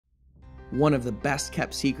One of the best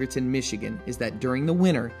kept secrets in Michigan is that during the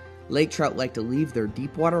winter, lake trout like to leave their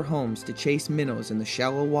deep water homes to chase minnows in the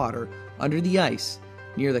shallow water under the ice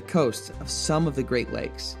near the coasts of some of the Great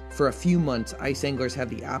Lakes. For a few months, ice anglers have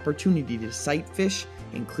the opportunity to sight fish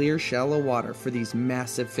in clear, shallow water for these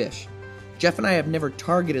massive fish. Jeff and I have never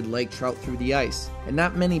targeted lake trout through the ice, and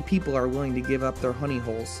not many people are willing to give up their honey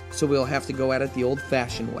holes, so we'll have to go at it the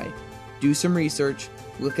old-fashioned way. Do some research,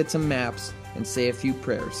 look at some maps, and say a few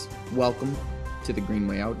prayers. Welcome to the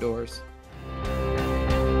Greenway Outdoors.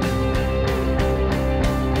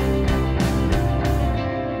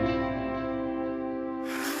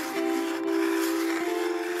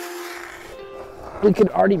 We could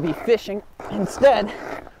already be fishing. Instead,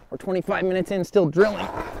 we're 25 minutes in, still drilling.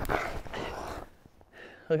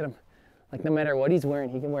 Look at him. Like, no matter what he's wearing,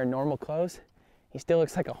 he can wear normal clothes. He still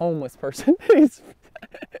looks like a homeless person.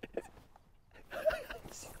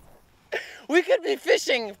 We could be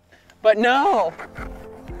fishing, but no.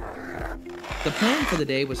 The plan for the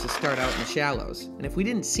day was to start out in the shallows, and if we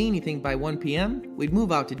didn't see anything by 1 p.m., we'd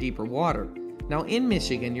move out to deeper water. Now in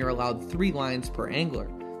Michigan, you're allowed 3 lines per angler,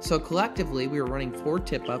 so collectively we were running 4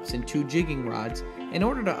 tip-ups and 2 jigging rods in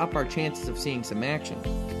order to up our chances of seeing some action.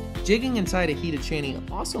 Jigging inside a heated shanty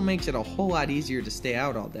also makes it a whole lot easier to stay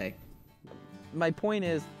out all day. My point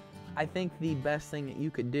is, I think the best thing that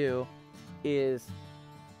you could do is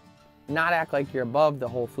not act like you're above the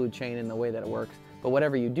whole food chain in the way that it works, but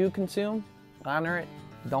whatever you do consume, honor it,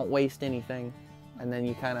 don't waste anything, and then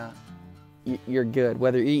you're good,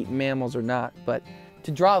 whether you're eating mammals or not. But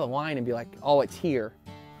to draw the line and be like, oh, it's here,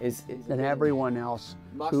 is and everyone else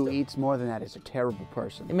who eats more than that is a terrible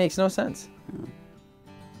person. It makes no sense. Yeah.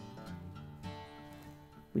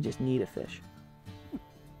 We just need a fish.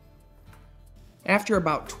 After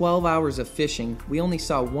about 12 hours of fishing, we only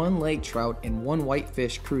saw 1 lake trout and 1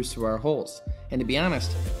 whitefish cruise through our holes, and to be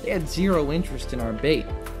honest, they had 0 interest in our bait.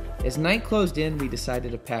 As night closed in, we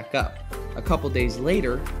decided to pack up. A couple days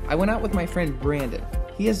later, I went out with my friend Brandon.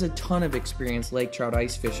 He has a ton of experience lake trout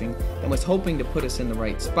ice fishing and was hoping to put us in the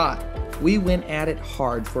right spot. We went at it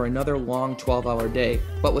hard for another long 12-hour day,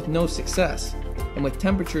 but with no success. And with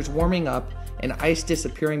temperatures warming up and ice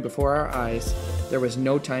disappearing before our eyes, there was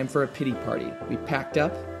no time for a pity party. We packed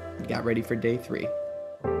up and got ready for day 3.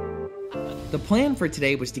 The plan for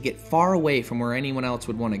today was to get far away from where anyone else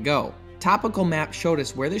would want to go. Topical maps showed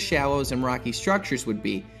us where the shallows and rocky structures would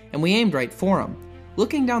be, and we aimed right for them.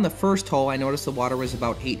 Looking down the first hole, I noticed the water was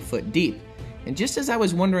about 8 foot deep, and just as I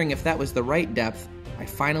was wondering if that was the right depth, I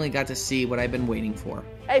finally got to see what I've been waiting for.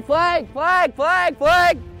 Hey, flag, flag, flag,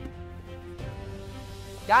 flag!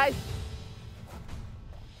 Guys.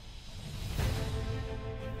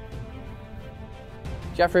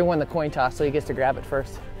 Jeffrey won the coin toss, so he gets to grab it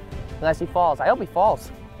first. Unless he falls. I hope he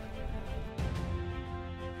falls.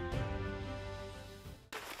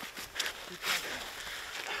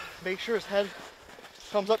 Make sure his head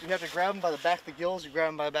comes up. You have to grab him by the back of the gills. You grab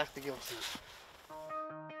him by the back of the gills.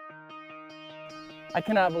 I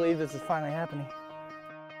cannot believe this is finally happening.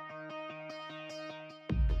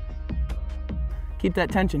 Keep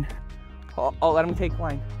that tension. Oh, let him take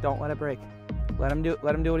line. Don't let it break. Let him do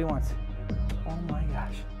what he wants. Oh my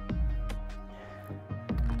gosh.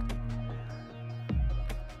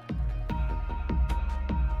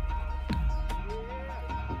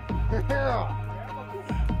 Yeah.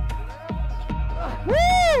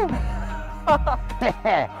 Woo!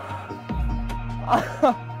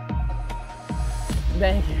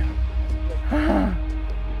 Thank you.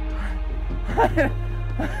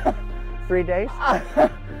 3 days?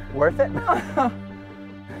 Worth it?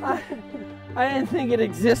 I didn't think it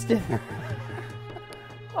existed.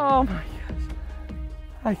 Oh my gosh.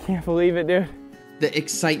 I can't believe it, dude. The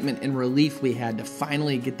excitement and relief we had to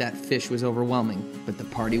finally get that fish was overwhelming, but the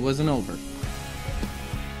party wasn't over.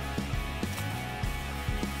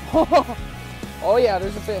 Oh yeah,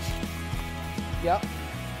 there's a fish. Yep.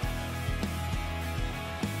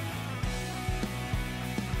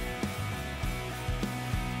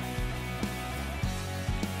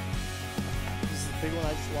 This is the big one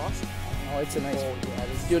I just lost. Oh, it's a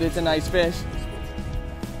nice dude, it's a nice fish.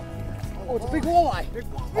 Oh, it's a big walleye.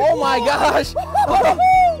 Oh my gosh!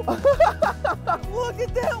 Look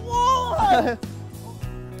at that walleye!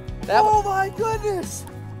 Oh my goodness!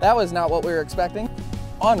 That was not what we were expecting.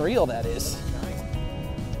 Unreal, that is.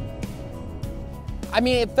 I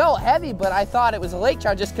mean, it felt heavy, but I thought it was a lake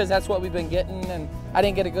trout just because that's what we've been getting, and I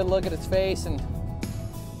didn't get a good look at its face, and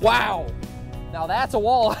wow! Now that's a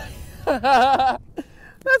walleye.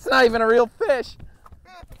 That's not even a real fish.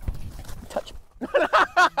 Touch.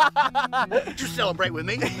 Did you celebrate with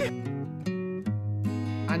me?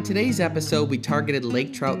 On today's episode, we targeted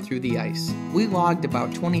lake trout through the ice. We logged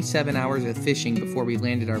about 27 hours of fishing before we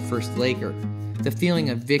landed our first laker. The feeling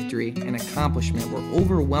of victory and accomplishment were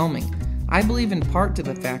overwhelming. I believe in part to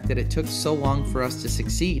the fact that it took so long for us to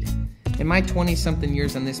succeed. In my 20-something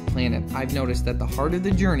years on this planet, I've noticed that the harder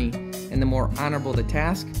the journey and the more honorable the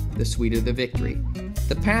task, the sweeter the victory.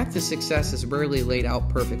 The path to success is rarely laid out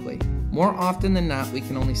perfectly. More often than not, we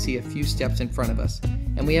can only see a few steps in front of us,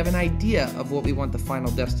 and we have an idea of what we want the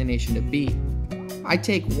final destination to be. I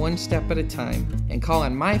take one step at a time and call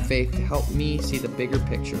on my faith to help me see the bigger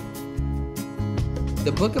picture.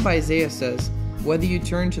 The book of Isaiah says, "Whether you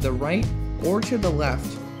turn to the right or to the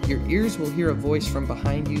left, your ears will hear a voice from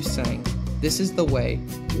behind you saying, 'This is the way,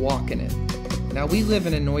 walk in it.'" Now we live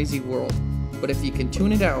in a noisy world, but if you can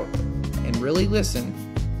tune it out and really listen,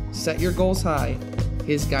 set your goals high,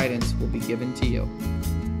 His guidance will be given to you.